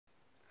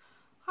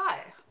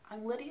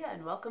I'm Lydia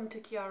and welcome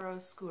to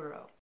Chiaro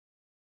Scuro.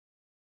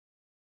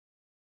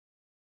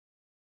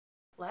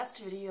 Last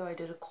video I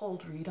did a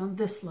cold read on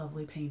this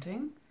lovely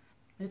painting.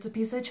 It's a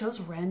piece I chose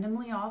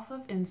randomly off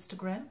of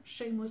Instagram,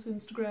 shameless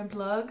Instagram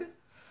plug.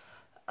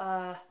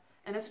 And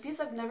it's a piece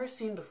I've never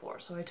seen before,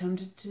 so I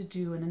attempted to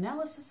do an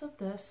analysis of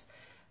this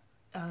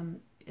and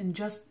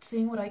just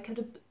seeing what I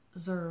could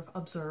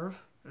observe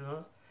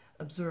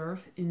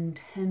in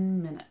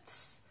 10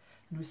 minutes.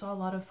 And we saw a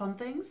lot of fun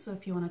things, so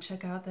if you want to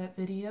check out that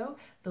video,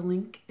 the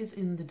link is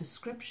in the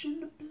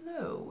description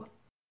below.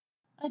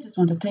 I just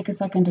want to take a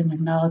second and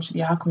acknowledge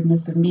the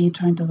awkwardness of me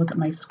trying to look at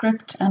my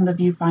script and the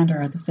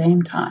viewfinder at the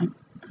same time.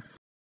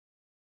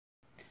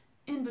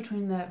 In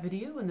between that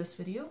video and this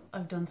video,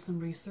 I've done some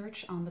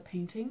research on the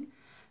painting,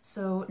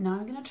 so now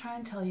I'm going to try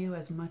and tell you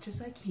as much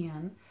as I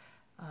can,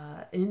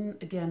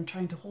 again,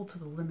 trying to hold to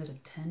the limit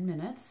of 10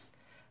 minutes,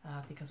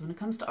 because when it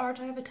comes to art,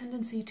 I have a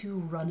tendency to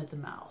run at the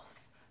mouth.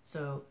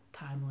 So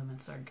time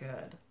limits are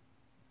good.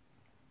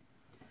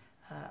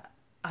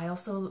 I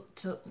also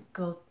took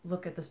a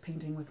look at this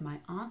painting with my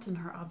aunt, and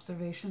her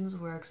observations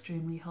were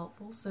extremely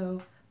helpful,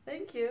 so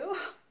thank you.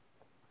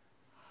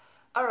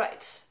 All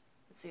right,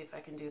 let's see if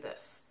I can do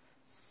this.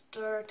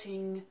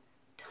 Starting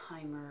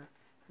timer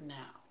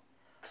now.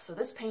 So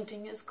this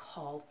painting is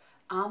called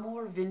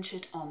Amor,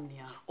 Vincit,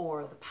 Omnia,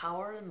 or The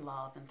Power and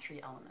Love in Three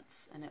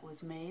Elements, and it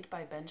was made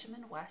by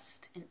Benjamin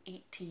West in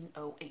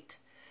 1808.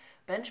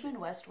 Benjamin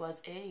West was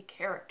a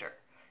character.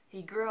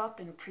 He grew up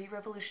in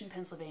pre-revolution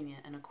Pennsylvania,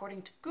 and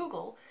according to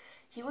Google,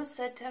 he was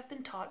said to have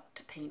been taught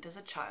to paint as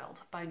a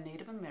child by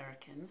Native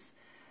Americans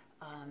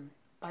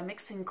by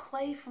mixing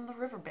clay from the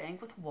riverbank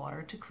with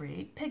water to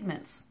create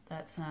pigments.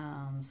 That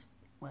sounds,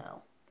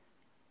 well,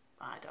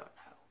 I don't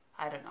know.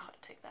 I don't know how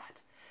to take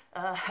that.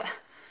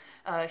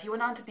 He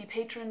went on to be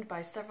patroned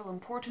by several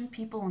important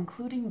people,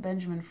 including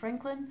Benjamin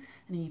Franklin,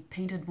 and he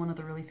painted one of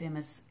the really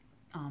famous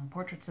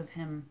portraits of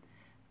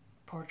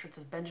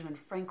Benjamin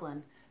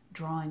Franklin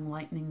drawing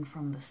lightning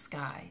from the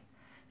sky.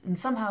 And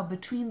somehow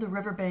between the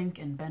riverbank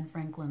and Ben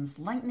Franklin's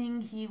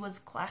lightning, he was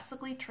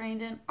classically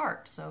trained in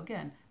art. So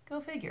again,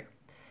 go figure.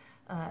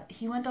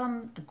 He went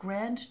on a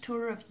grand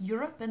tour of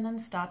Europe and then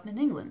stopped in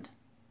England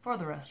for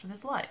the rest of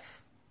his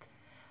life.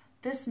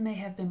 This may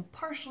have been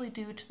partially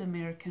due to the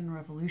American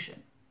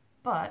Revolution.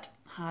 But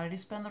how did he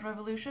spend the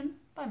revolution?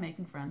 By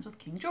making friends with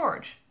King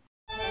George.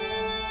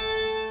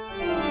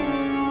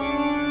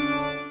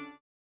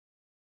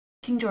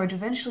 King George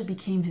eventually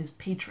became his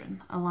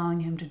patron, allowing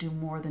him to do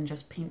more than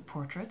just paint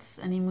portraits,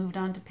 and he moved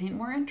on to paint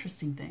more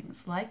interesting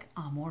things, like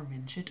Amor,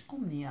 Vincit,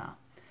 Omnia.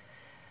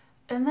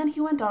 And then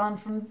he went on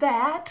from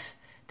that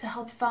to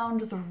help found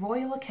the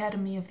Royal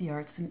Academy of the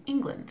Arts in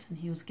England, and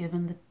he was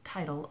given the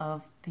title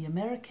of the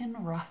American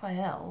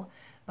Raphael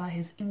by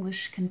his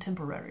English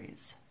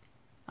contemporaries.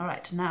 All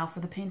right, now for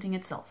the painting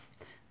itself.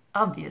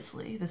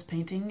 Obviously, this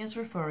painting is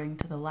referring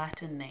to the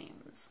Latin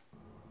names.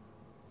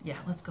 Yeah,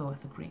 let's go with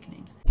the Greek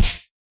names.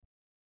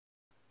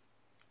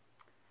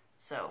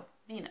 So,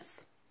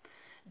 Venus.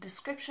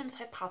 Descriptions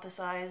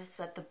hypothesize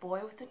that the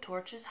boy with the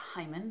torch is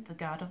Hymen, the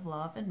god of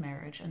love and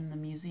marriage, and the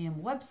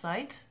museum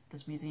website,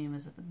 this museum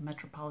is at the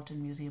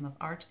Metropolitan Museum of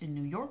Art in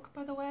New York,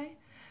 by the way,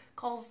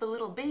 calls the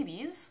little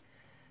babies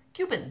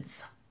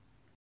Cupids.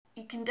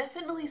 You can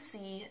definitely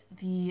see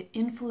the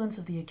influence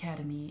of the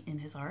Academy in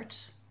his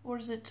art, or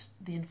is it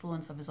the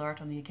influence of his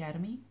art on the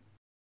Academy?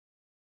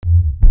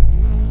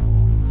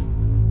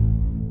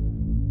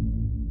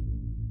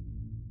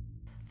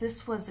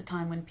 This was a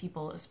time when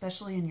people,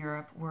 especially in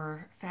Europe,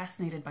 were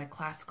fascinated by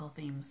classical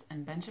themes,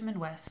 and Benjamin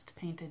West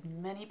painted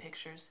many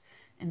pictures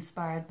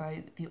inspired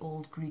by the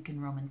old Greek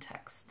and Roman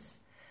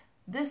texts.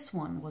 This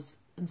one was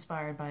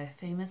inspired by a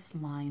famous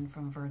line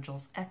from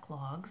Virgil's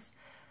Eclogues,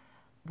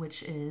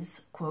 which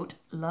is, quote,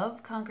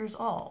 "Love conquers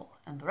all,"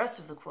 and the rest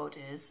of the quote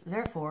is,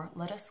 "Therefore,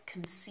 let us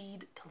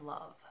concede to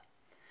love."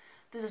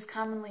 This is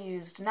commonly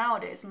used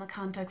nowadays in the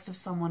context of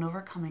someone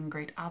overcoming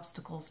great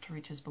obstacles to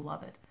reach his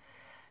beloved.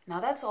 Now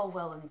that's all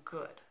well and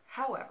good.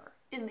 However,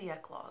 in the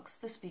Eclogues,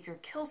 the speaker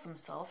kills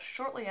himself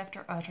shortly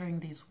after uttering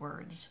these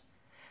words.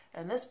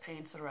 And this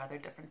paints a rather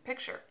different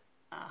picture.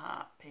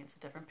 Paints a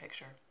different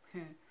picture.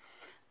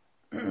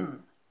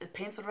 It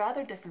paints a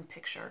rather different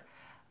picture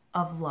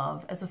of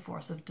love as a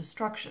force of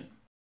destruction.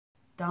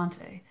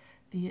 Dante,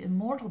 the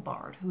immortal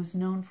bard who is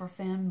known for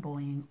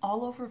fanboying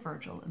all over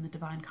Virgil in the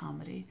Divine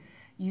Comedy,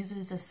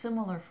 uses a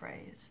similar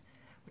phrase,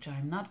 which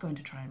I'm not going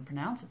to try and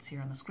pronounce, it's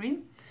here on the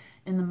screen,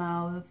 in the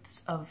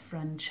mouths of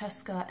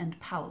Francesca and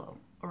Paolo,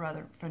 or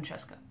rather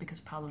Francesca, because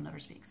Paolo never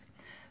speaks.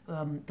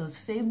 Those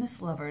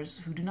famous lovers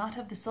who do not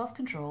have the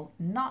self-control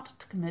not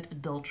to commit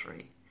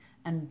adultery,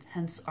 and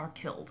hence are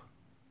killed.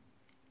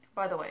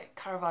 By the way,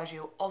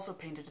 Caravaggio also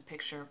painted a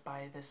picture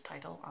by this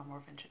title,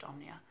 Amor, Vincit,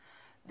 Omnia.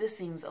 This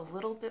seems a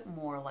little bit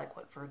more like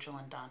what Virgil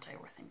and Dante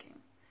were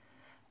thinking.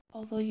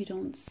 Although you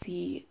don't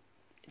see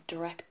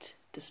direct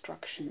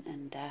destruction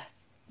and death,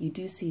 you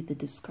do see the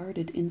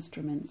discarded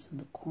instruments in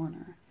the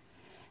corner.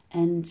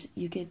 And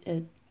you get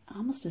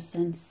almost a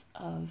sense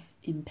of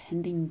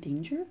impending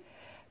danger,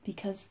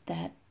 because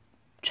that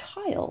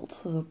child,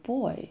 the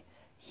boy,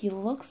 he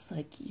looks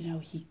like,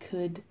 he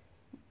could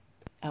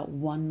at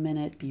 1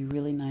 minute be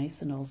really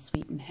nice and all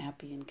sweet and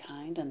happy and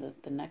kind, and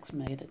the next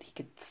minute he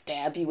could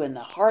stab you in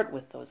the heart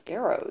with those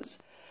arrows.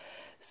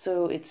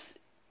 So it's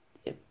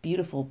a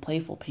beautiful,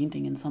 playful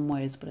painting in some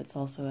ways, but it's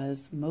also,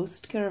 as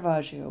most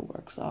Caravaggio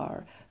works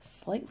are,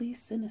 slightly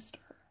sinister.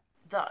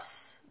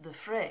 Thus, the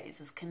phrase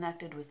is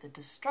connected with the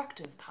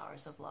destructive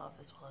powers of love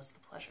as well as the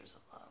pleasures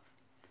of love.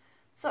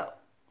 So,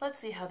 let's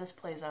see how this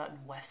plays out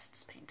in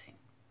West's painting.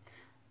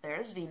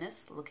 There's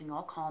Venus, looking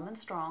all calm and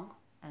strong,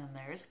 and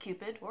there's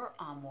Cupid, or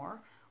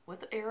Amor,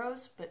 with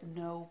arrows but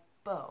no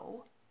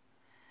bow,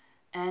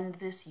 and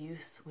this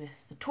youth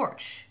with the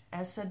torch.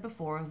 As said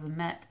before, the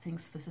Met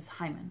thinks this is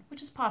Hymen,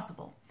 which is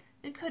possible.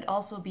 It could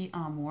also be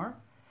Amor,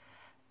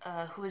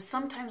 who is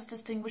sometimes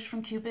distinguished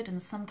from Cupid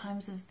and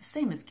sometimes is the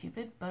same as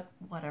Cupid, but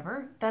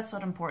whatever, that's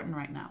not important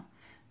right now.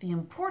 The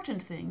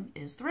important thing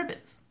is the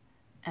ribbons,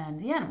 and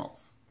the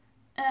animals,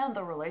 and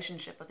the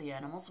relationship of the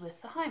animals with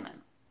the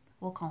Hymen.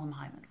 We'll call him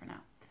Hymen for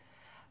now.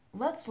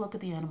 Let's look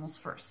at the animals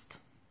first.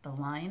 The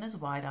lion is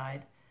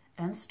wide-eyed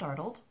and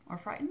startled or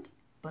frightened,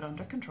 but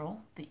under control.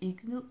 The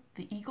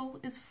eagle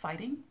is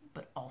fighting,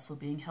 but also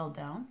being held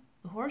down.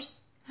 The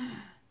horse?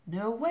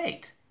 No,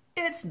 wait,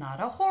 it's not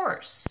a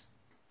horse.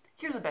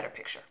 Here's a better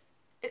picture.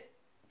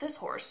 This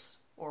horse,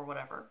 or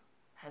whatever,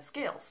 has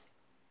scales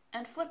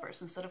and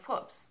flippers instead of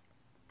hooves.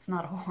 It's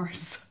not a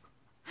horse.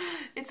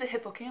 It's a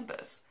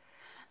hippocampus.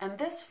 And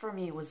this, for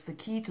me, was the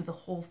key to the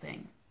whole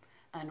thing.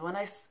 And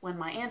when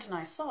my aunt and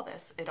I saw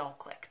this, it all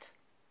clicked.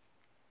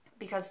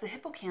 Because the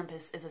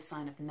hippocampus is a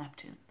sign of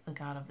Neptune, the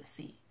god of the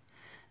sea.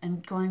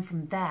 And going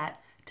from that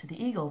to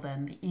the eagle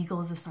then, the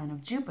eagle is a sign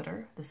of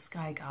Jupiter, the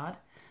sky god,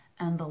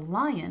 and the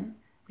lion,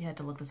 we had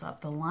to look this up,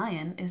 the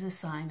lion is a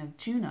sign of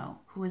Juno,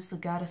 who is the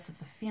goddess of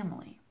the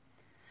family.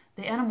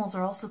 The animals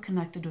are also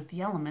connected with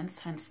the elements,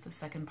 hence the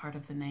second part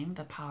of the name,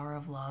 the power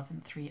of love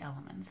and 3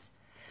 elements.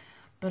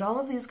 But all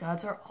of these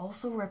gods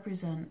also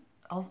represent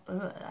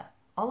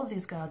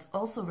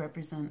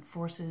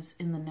forces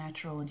in the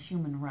natural and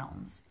human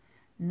realms.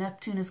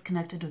 Neptune is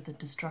connected with the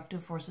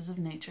destructive forces of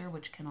nature,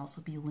 which can also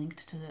be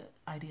linked to the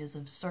ideas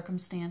of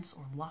circumstance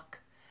or luck.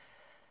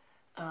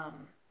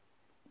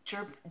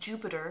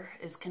 Jupiter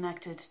is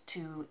connected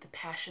to the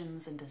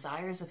passions and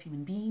desires of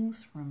human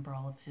beings. Remember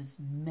all of his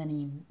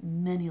many,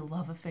 many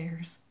love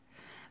affairs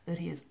that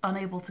he is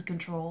unable to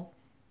control.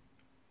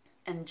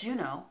 And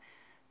Juno,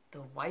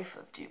 the wife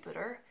of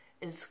Jupiter,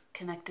 is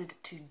connected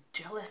to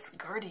jealous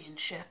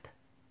guardianship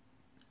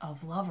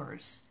of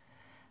lovers.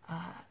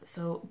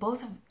 So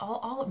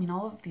all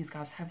of these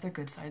gods have their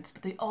good sides,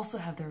 but they also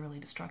have their really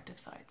destructive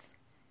sides.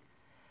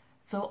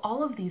 So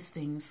all of these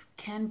things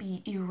can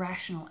be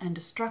irrational and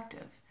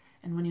destructive.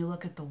 And when you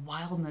look at the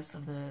wildness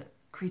of the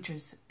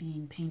creatures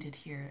being painted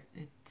here,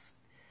 it's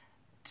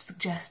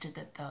suggested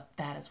that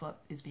that is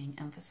what is being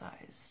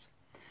emphasized.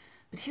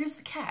 But here's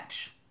the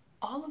catch.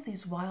 All of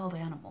these wild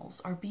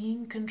animals are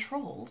being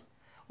controlled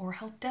or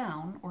held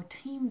down or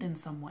tamed in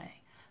some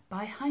way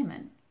by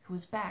Hymen, who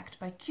is backed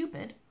by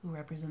Cupid, who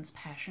represents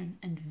passion,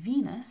 and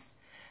Venus,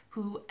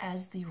 who,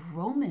 as the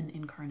Roman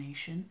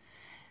incarnation,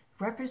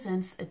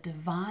 represents a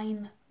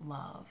divine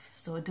love,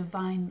 so a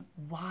divine,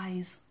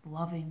 wise,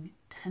 loving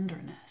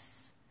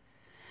tenderness.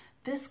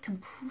 This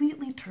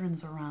completely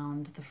turns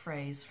around the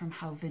phrase from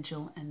how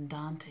Virgil and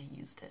Dante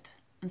used it.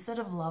 Instead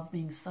of love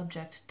being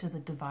subject to the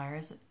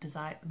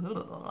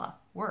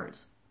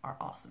words are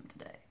awesome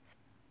today.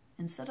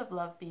 Instead of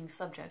love being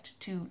subject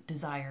to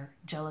desire,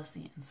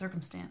 jealousy, and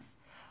circumstance,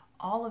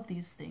 all of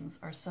these things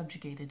are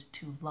subjugated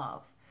to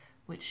love,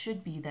 which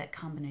should be that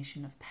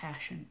combination of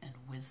passion and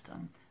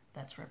wisdom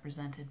that's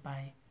represented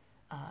by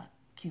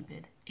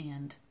Cupid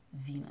and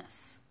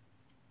Venus.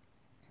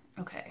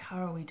 Okay, how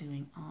are we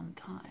doing on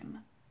time?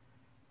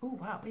 Oh,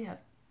 wow, we have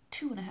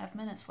 2.5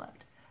 minutes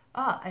left.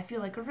 I feel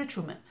like a rich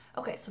woman.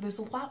 Okay, so there's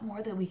a lot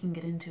more that we can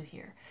get into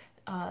here.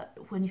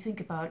 When you think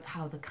about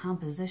how the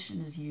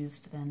composition is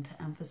used then to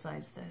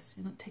emphasize this,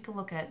 take a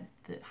look at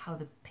how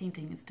the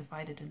painting is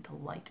divided into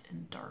light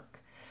and dark.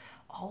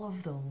 All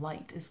of the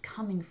light is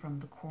coming from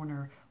the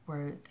corner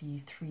where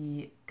the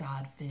 3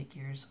 god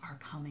figures are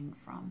coming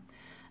from.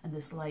 And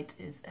this light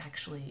is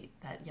actually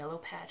that yellow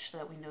patch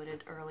that we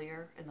noted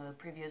earlier in the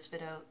previous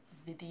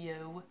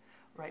video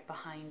right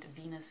behind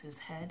Venus's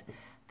head.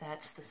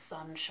 That's the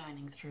sun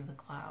shining through the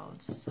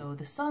clouds. So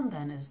the sun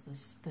then is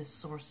this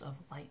source of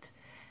light,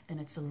 and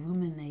it's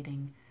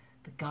illuminating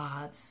the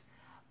gods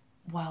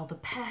while the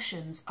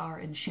passions are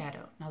in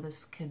shadow. Now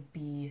this could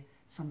be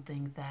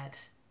something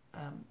that,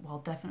 while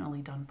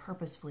definitely done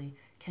purposefully,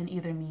 can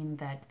either mean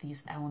that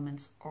these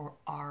elements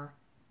are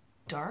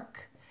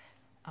dark,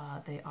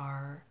 they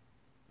are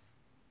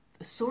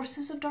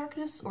sources of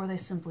darkness, or they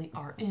simply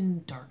are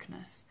in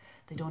darkness.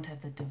 They don't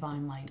have the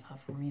divine light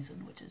of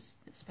reason, which is,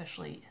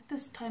 especially at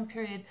this time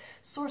period,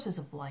 sources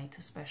of light,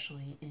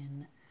 especially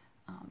in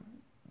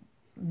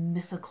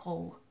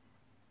mythical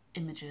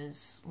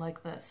images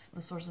like this.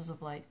 The sources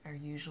of light are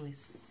usually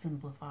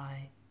simplify.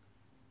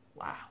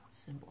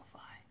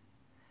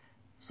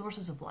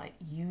 sources of light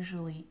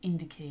usually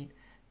indicate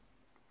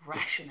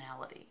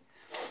rationality.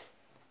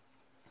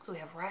 So we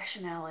have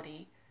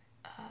rationality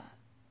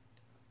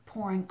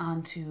pouring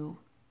onto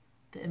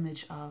the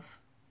image of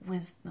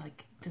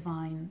like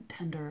divine,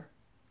 tender,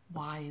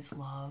 wise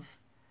love,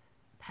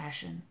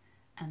 passion,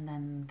 and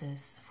then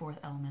this fourth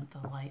element,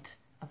 the light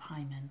of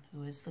Hymen,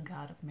 who is the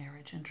god of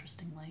marriage,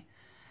 interestingly.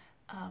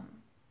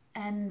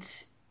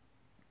 And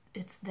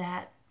it's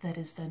that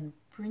is then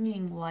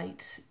bringing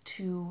light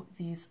to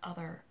these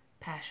other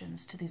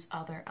passions, to these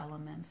other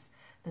elements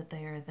that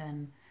they are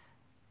then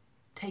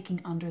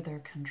taking under their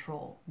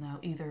control. Now,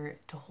 either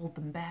to hold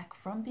them back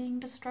from being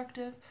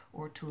destructive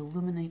or to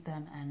illuminate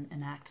them and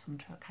enact some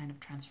kind of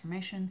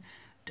transformation.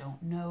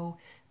 Don't know.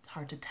 It's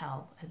hard to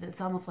tell.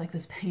 It's almost like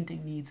this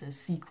painting needs a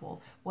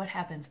sequel. What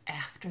happens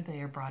after they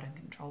are brought in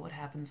control? What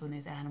happens when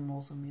these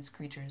animals and these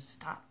creatures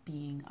stop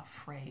being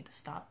afraid,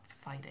 stop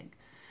fighting?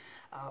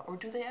 Or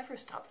do they ever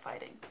stop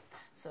fighting?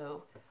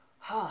 So,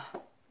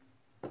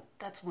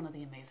 that's one of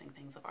the amazing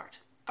things of art.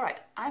 All right,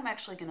 I'm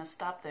actually going to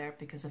stop there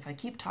because if I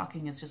keep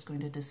talking, it's just going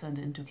to descend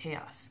into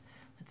chaos.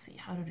 Let's see,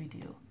 how did we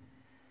do?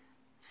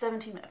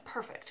 17 minutes,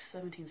 perfect,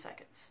 17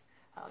 seconds.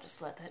 I'll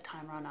just let that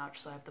time run out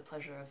so I have the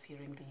pleasure of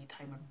hearing the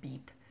timer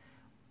beep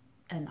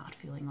and not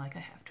feeling like I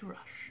have to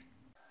rush.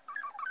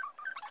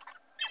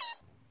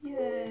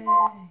 Yay!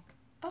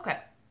 Okay.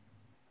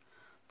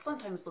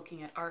 Sometimes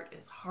looking at art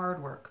is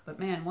hard work, but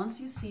man, once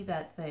you see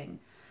that thing,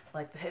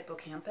 like the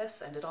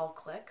hippocampus, and it all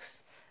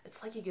clicks,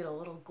 it's like you get a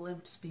little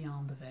glimpse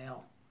beyond the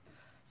veil.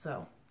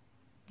 So,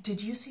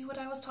 did you see what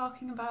I was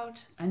talking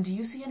about? And do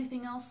you see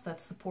anything else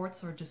that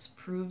supports or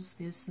disproves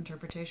this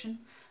interpretation?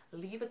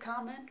 Leave a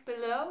comment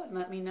below and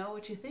let me know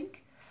what you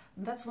think.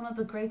 And that's one of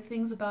the great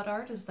things about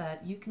art, is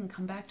that you can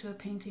come back to a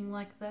painting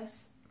like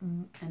this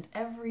and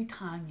every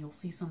time you'll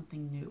see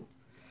something new.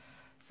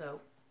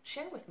 So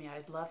share with me.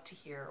 I'd love to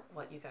hear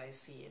what you guys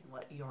see and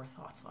what your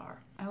thoughts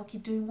are. I will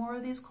keep doing more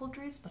of these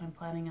coteries, but I'm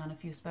planning on a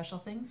few special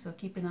things, so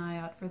keep an eye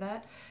out for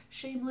that.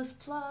 Shameless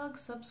plug,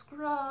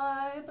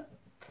 subscribe.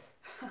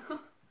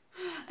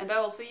 And I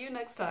will see you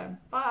next time.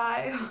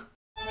 Bye.